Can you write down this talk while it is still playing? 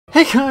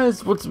Hey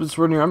guys, what's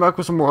Rodney here? I'm back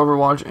with some more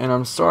Overwatch, and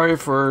I'm sorry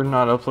for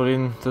not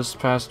uploading this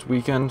past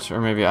weekend,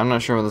 or maybe I'm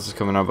not sure when this is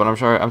coming up, but I'm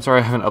sorry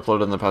I haven't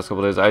uploaded in the past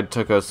couple days. I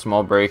took a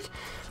small break,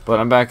 but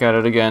I'm back at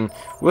it again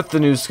with the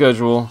new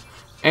schedule,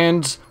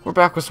 and we're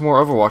back with some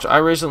more Overwatch. I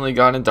recently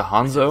got into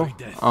Hanzo.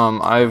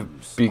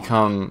 I've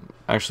become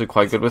actually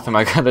quite good with him.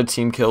 I got a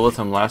team kill with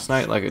him last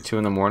night, like at 2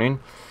 in the morning.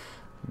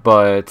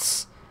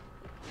 But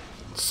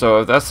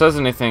so if that says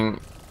anything,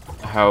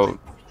 how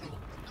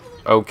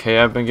okay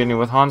I've been getting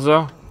with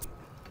Hanzo,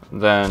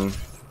 then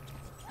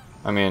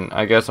I mean,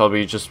 I guess I'll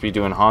just be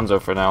doing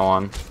Hanzo for now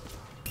on.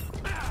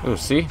 Ooh,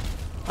 see?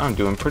 I'm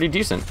doing pretty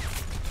decent.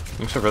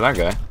 Except for that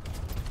guy.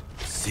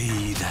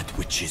 See that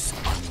which is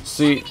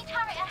See,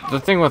 the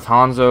thing with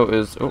Hanzo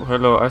is... Oh,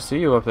 hello, I see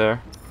you up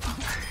there.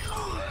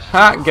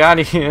 Ha! Got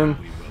him!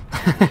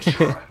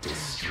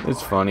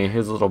 It's funny,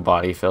 his little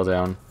body fell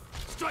down.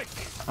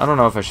 I don't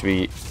know if I should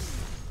be...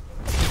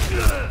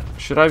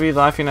 Should I be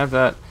laughing at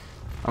that?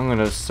 I'm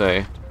gonna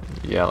say...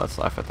 Yeah, let's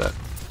laugh at that.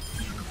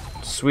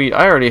 Sweet,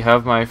 I already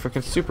have my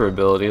freaking super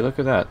ability. Look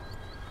at that.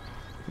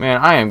 Man,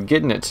 I am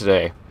getting it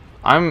today.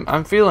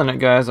 I'm feeling it,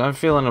 guys. I'm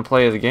feeling a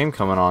play of the game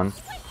coming on.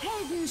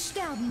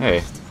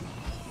 Hey.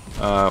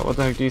 What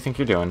the heck do you think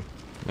you're doing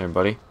there,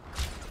 buddy?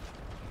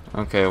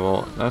 Okay,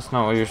 well, that's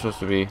not what you're supposed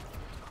to be.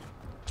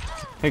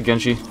 Hey,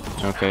 Genshi.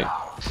 Okay.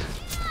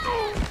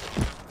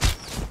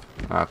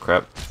 Ah,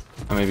 crap.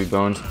 I may be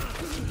boned.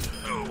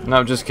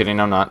 No, just kidding.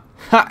 I'm not.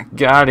 Ha!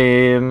 Got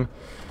him!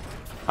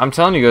 I'm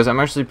telling you guys, I'm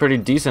actually pretty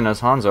decent as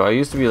Hanzo. I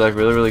used to be like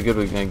really good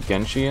with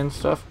Genshi and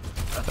stuff.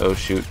 Oh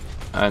shoot!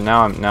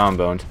 Now I'm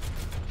boned.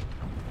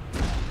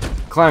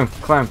 Climb.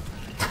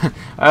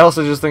 I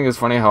also just think it's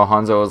funny how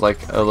Hanzo is like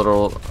a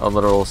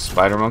little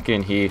spider monkey,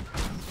 and he.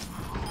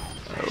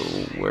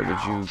 Oh, where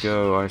did you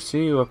go? I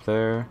see you up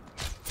there.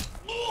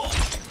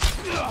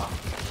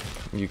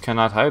 You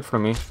cannot hide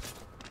from me.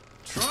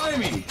 try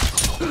me.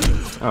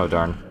 Oh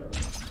darn.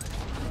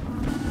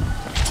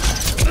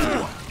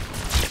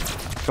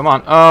 Come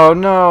on. Oh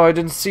no, I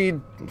didn't see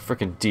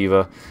freaking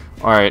Diva.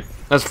 Alright,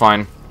 that's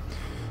fine.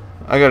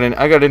 I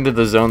got into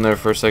the zone there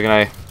for a second.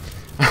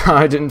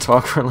 I didn't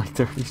talk for like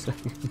 30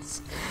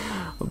 seconds.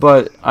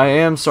 But I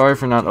am sorry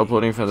for not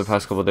uploading for the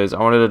past couple of days. I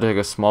wanted to take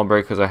a small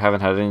break because I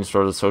haven't had any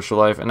sort of social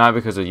life, and not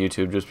because of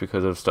YouTube, just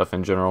because of stuff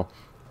in general.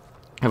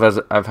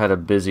 I've had a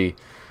busy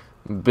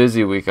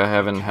week. I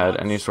haven't had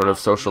any sort of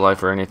social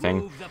life or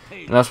anything.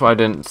 And that's why I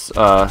didn't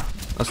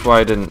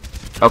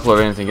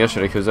upload anything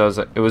yesterday, because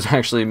it was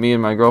actually me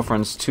and my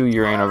girlfriend's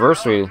 2-year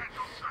anniversary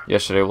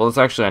yesterday. Well, it's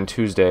actually on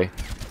Tuesday,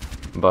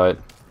 but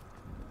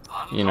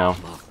you know,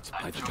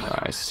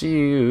 I see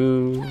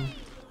you.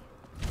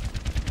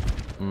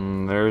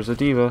 There's a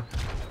Diva.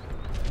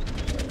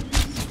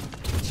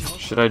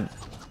 Should I?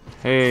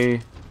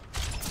 Hey.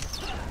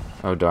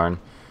 Oh darn.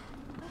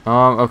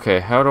 Okay,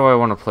 how do I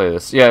want to play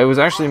this? Yeah, it was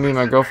actually me and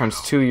my girlfriend's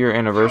 2-year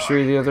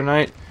anniversary the other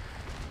night.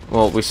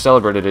 Well, we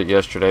celebrated it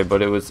yesterday,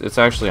 but it's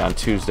actually on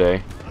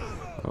Tuesday.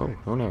 Oh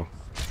no.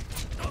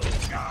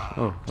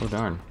 Oh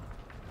darn.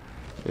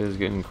 It is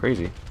getting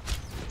crazy.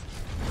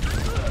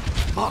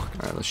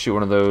 Alright, let's shoot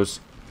one of those.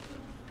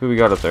 Who we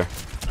got up there?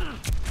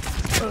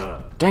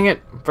 Dang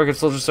it! Frickin'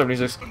 Soldier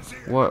 76.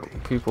 What,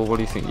 people, what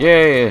do you think?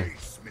 Yay!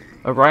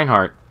 A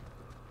Reinhardt.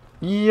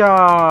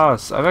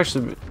 Yes! I've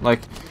actually,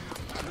 like...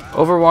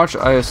 Overwatch,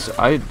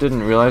 I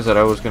didn't realize that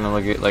I was gonna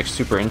get like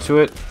super into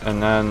it,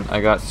 and then I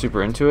got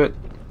super into it,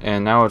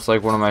 and now it's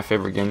like one of my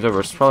favorite games ever.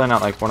 It's probably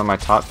not like one of my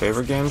top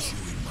favorite games.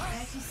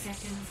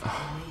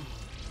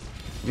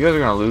 You guys are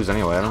gonna lose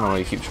anyway. I don't know why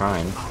you keep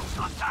trying.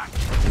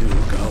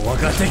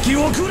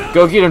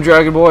 Go get him,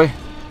 Dragon Boy!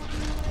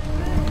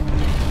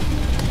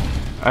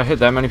 I hit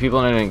that many people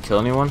and I didn't kill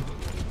anyone?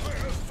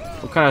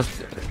 What kind of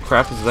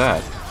crap is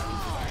that?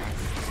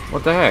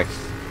 What the heck?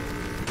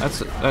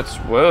 That's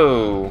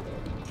whoa.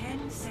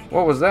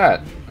 What was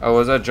that? Oh,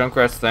 was that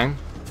Junkrat's thing?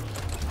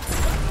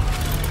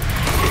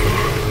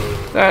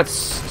 That's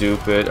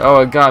stupid.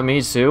 Oh, it got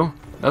me too?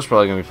 That's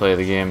probably gonna be play of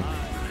the game.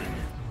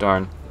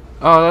 Darn.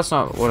 Oh, that's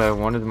not what I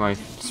wanted my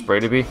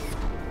spray to be.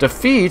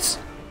 Defeat?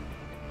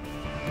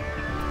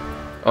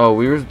 Oh,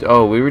 we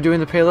were doing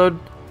the payload?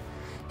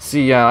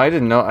 See, yeah, I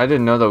didn't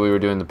know that we were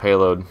doing the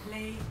payload.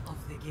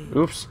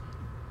 Oops.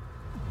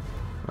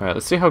 Alright,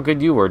 let's see how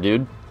good you were,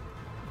 dude.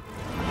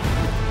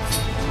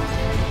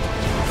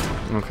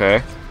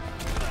 Okay.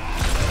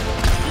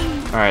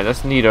 Alright,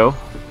 that's neato.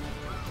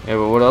 Yeah,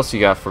 but what else you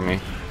got for me?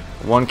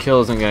 1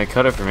 kill isn't gonna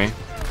cut it for me.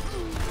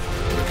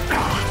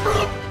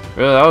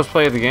 Really, that was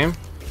play of the game?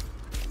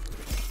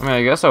 I mean,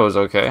 I guess I was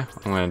okay.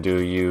 I'm gonna do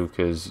you,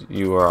 because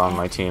you are on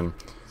my team.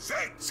 So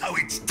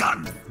it's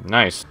done.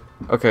 Nice.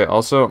 Okay,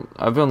 also,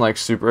 I've been like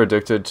super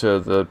addicted to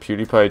the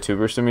PewDiePie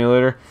Tuber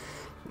Simulator.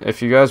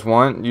 If you guys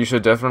want, you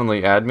should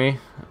definitely add me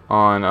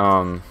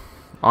on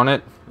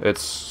it.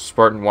 It's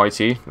Spartan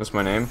YT, that's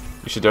my name.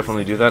 You should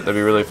definitely do that, that'd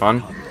be really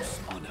fun.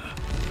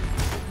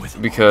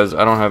 Because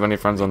I don't have any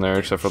friends on there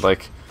except for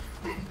like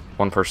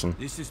one person.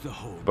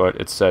 But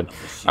it's said.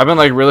 I've been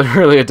like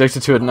really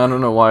addicted to it, and I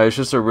don't know why. It's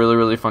just a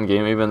really fun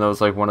game, even though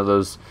it's like one of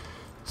those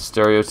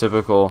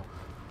stereotypical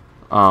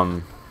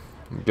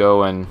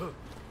go and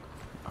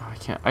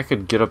I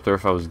could get up there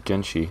if I was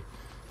Genshi.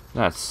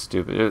 That's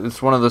stupid.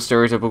 It's one of the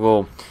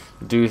stereotypical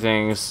do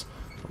things,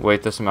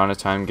 wait this amount of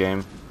time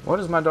game. What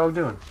is my dog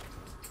doing?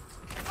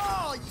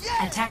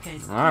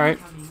 Alright.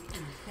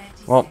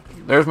 Well,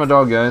 there's my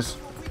dog, guys.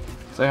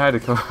 Say hi to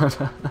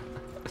Dakota.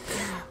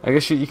 I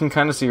guess you can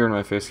kind of see her in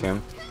my face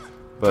cam.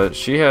 But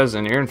she has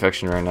an ear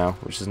infection right now,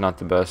 which is not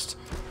the best.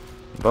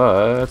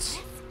 But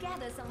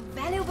Gather some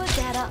valuable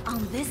data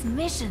on this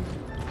mission.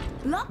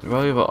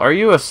 valuable. Are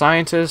you a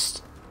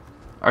scientist?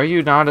 Are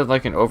you not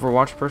like an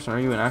Overwatch person? Are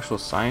you an actual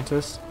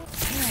scientist?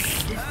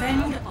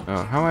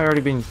 Oh, how am I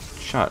already being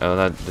shot? Oh,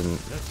 that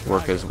didn't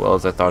work as well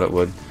as I thought it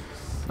would.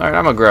 Alright,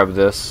 I'm gonna grab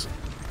this.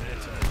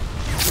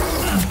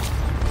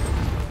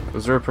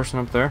 Was there a person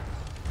up there?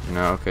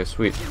 No, okay,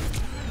 sweet.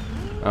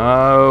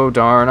 Oh,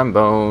 darn, I'm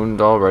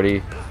boned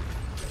already.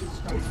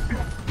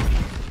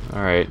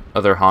 Alright,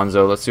 other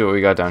Hanzo. Let's see what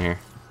we got down here.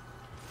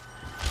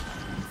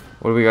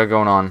 What do we got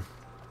going on?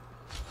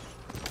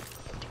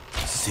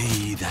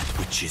 See that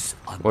which is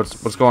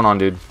What's going on,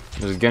 dude?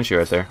 There's a Genshi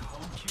right there.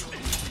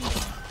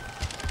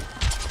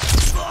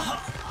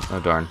 Oh,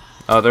 darn.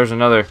 Oh, there's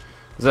another.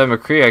 Is that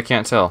McCree? I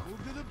can't tell.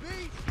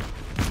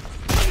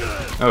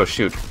 Oh,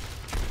 shoot.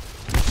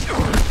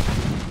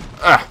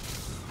 Ah!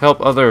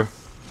 Help other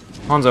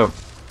Hanzo.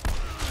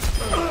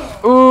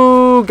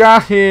 Ooh,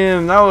 got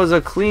him! That was a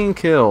clean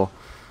kill.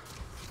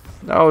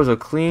 That was a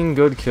clean,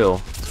 good kill.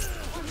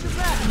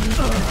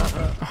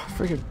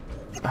 Freaking.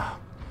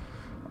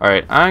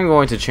 Alright, I'm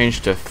going to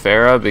change to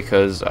Pharah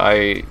because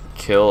I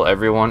kill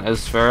everyone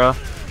as Pharah,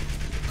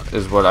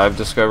 is what I've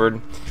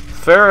discovered.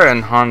 Pharah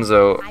and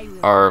Hanzo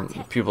are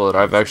people that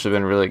I've actually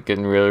been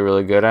getting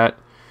really good at.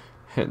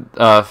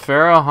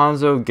 Pharah,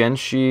 Hanzo,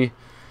 Genshi,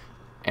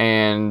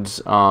 and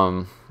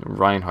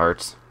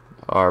Reinhardt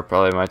are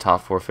probably my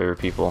top 4 favorite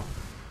people,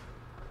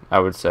 I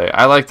would say.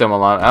 I like them a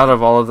lot. Out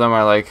of all of them,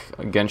 I like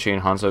Genshi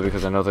and Hanzo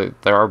because I know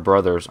that they are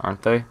brothers,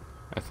 aren't they?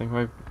 I think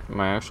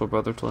my actual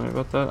brother told me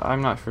about that.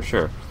 I'm not for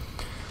sure.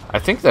 I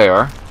think they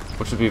are,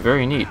 which would be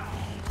very neat.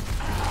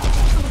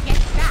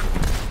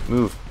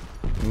 Move.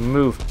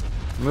 Move.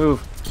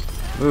 Move.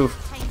 Move.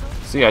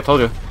 See, I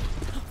told you.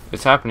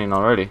 It's happening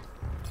already.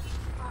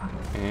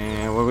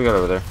 And what do we got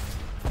over there?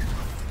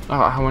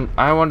 Oh,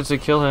 I wanted to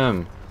kill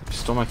him. You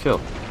stole my kill.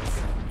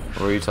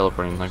 Where are you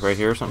teleporting? Like right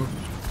here or something?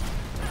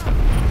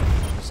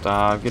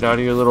 Stop. Get out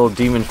of your little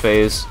demon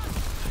phase.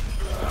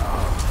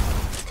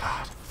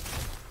 God.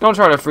 Don't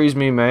try to freeze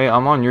me, Mei.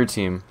 I'm on your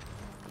team.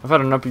 I've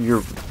had enough of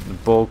your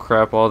bull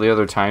crap all the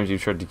other times you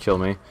tried to kill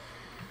me.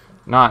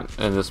 Not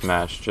in this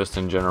match, just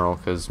in general,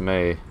 because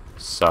Mei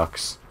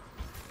sucks.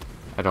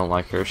 I don't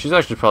like her. She's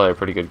actually probably a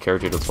pretty good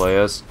character to play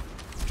as.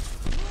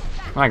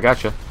 I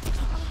gotcha.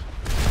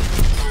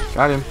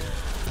 Got him.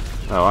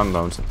 Oh, I'm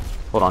boned.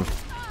 Hold on.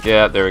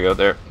 Yeah, there we go.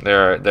 There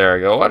I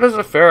go. Why does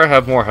a Pharah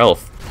have more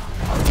health?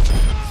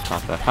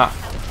 Stop that. Ha.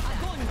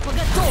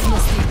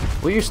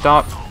 Will you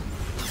stop?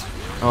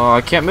 Oh,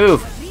 I can't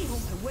move.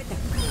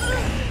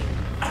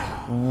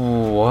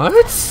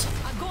 What?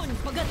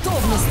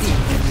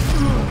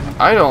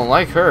 I don't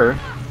like her.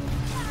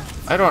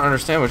 I don't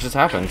understand what just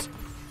happened.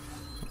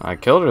 I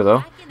killed her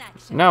though.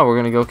 Now we're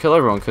gonna go kill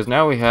everyone because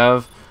now we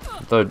have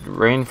the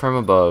rain from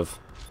above.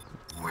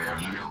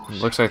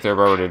 Looks like they're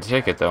about ready to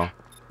take it though.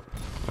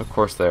 Of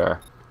course they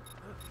are.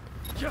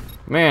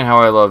 Man, how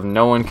I love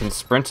no one can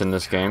sprint in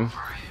this game.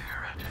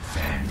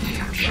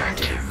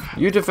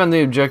 You defend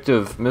the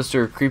objective,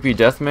 Mr. Creepy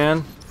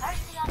Deathman.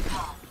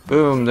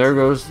 Boom, there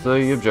goes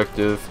the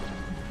objective.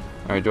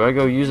 Alright, do I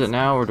go use it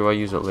now or do I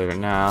use it later?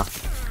 Nah.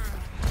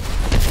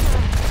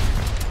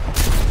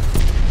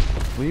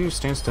 Will you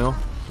stand still?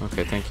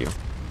 Okay, thank you.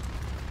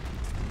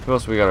 Who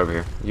else we got over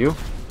here? You?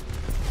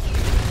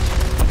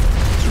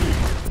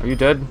 Are you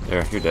dead?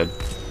 There, you're dead.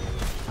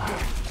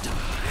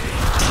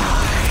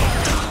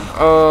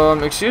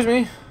 Excuse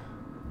me?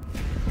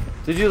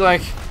 Did you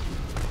like...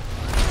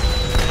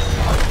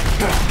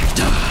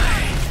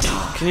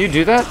 Can you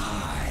do that?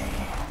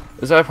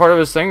 Is that part of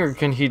his thing, or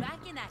can he...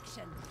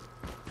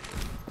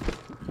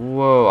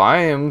 Whoa, I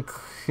am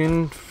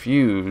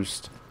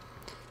confused.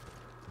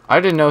 I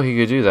didn't know he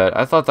could do that.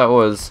 I thought that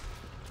was...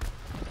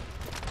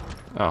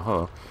 Oh,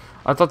 hello.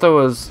 I thought that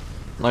was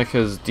like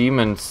his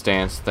demon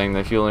stance thing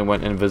that he only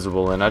went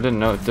invisible in. I didn't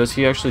know. Does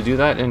he actually do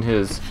that in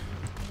his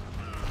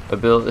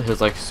ability,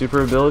 his like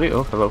super ability?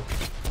 Oh, hello.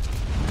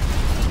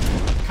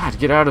 God,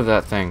 get out of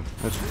that thing.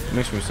 That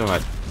makes me so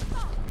mad.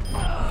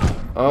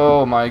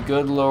 Oh my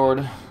good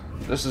lord.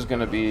 This is going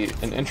to be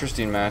an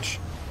interesting match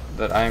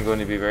that I am going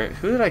to be very...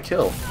 Who did I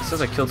kill? It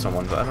says I killed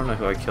someone, but I don't know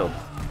who I killed.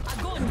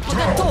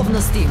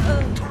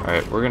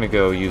 Alright, we're going to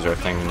go use our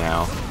thing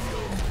now.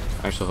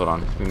 Actually, hold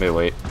on. We may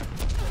wait.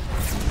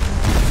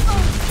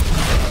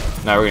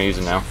 Now we're going to use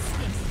it now.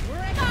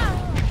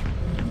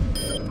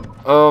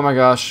 Oh my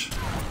gosh.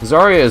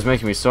 Zarya is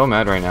making me so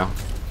mad right now.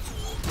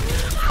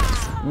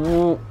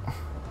 Whoa.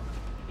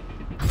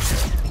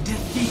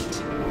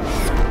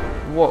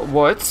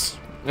 What?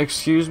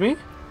 Excuse me?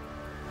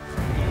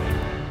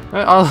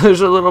 Oh,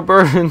 there's a little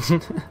bird in,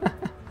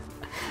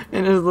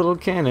 in his little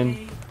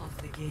cannon.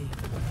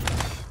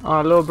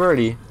 Oh, little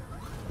birdie.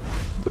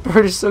 The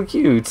bird is so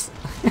cute.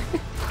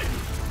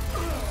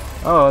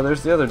 Oh,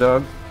 there's the other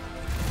dog.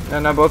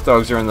 And now both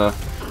dogs are in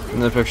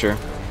the picture.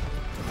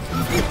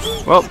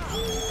 Well,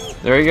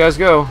 there you guys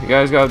go. You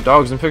guys got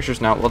dogs in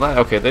pictures now. Well, that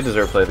okay. They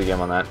deserve to play the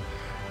game on that.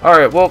 All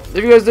right. Well,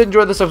 if you guys did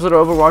enjoy this episode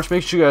of Overwatch,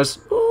 make sure you guys.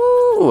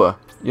 Ooh,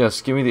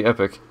 yes, give me the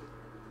epic.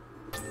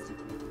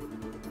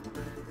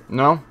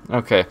 No?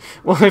 Okay.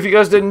 Well, if you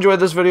guys did enjoy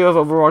this video of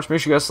Overwatch,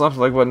 make sure you guys slap the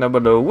like button down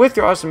below with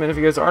your awesome, and if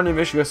you guys are new,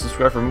 make sure you guys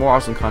subscribe for more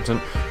awesome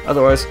content.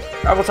 Otherwise,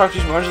 I will talk to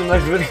you so much in the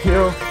next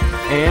video,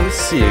 and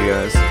see you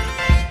guys.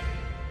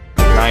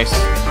 Nice.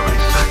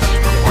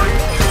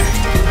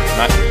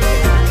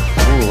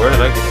 Ooh, where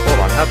did I get? Hold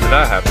on, how did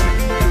that happen?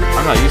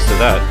 I'm not used to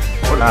that.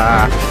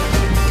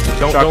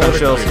 Shotgun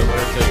shells.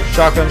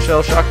 Shotgun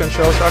shell, shotgun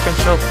shell, shotgun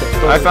shell.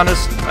 I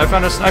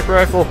found a sniper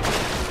rifle.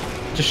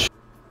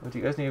 What, do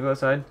you guys need to go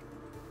outside?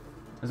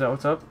 Is that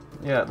what's up?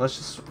 Yeah,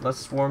 let's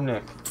swarm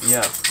Nick.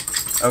 Yeah.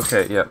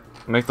 Okay, yeah.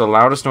 Make the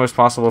loudest noise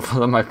possible for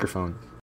the microphone.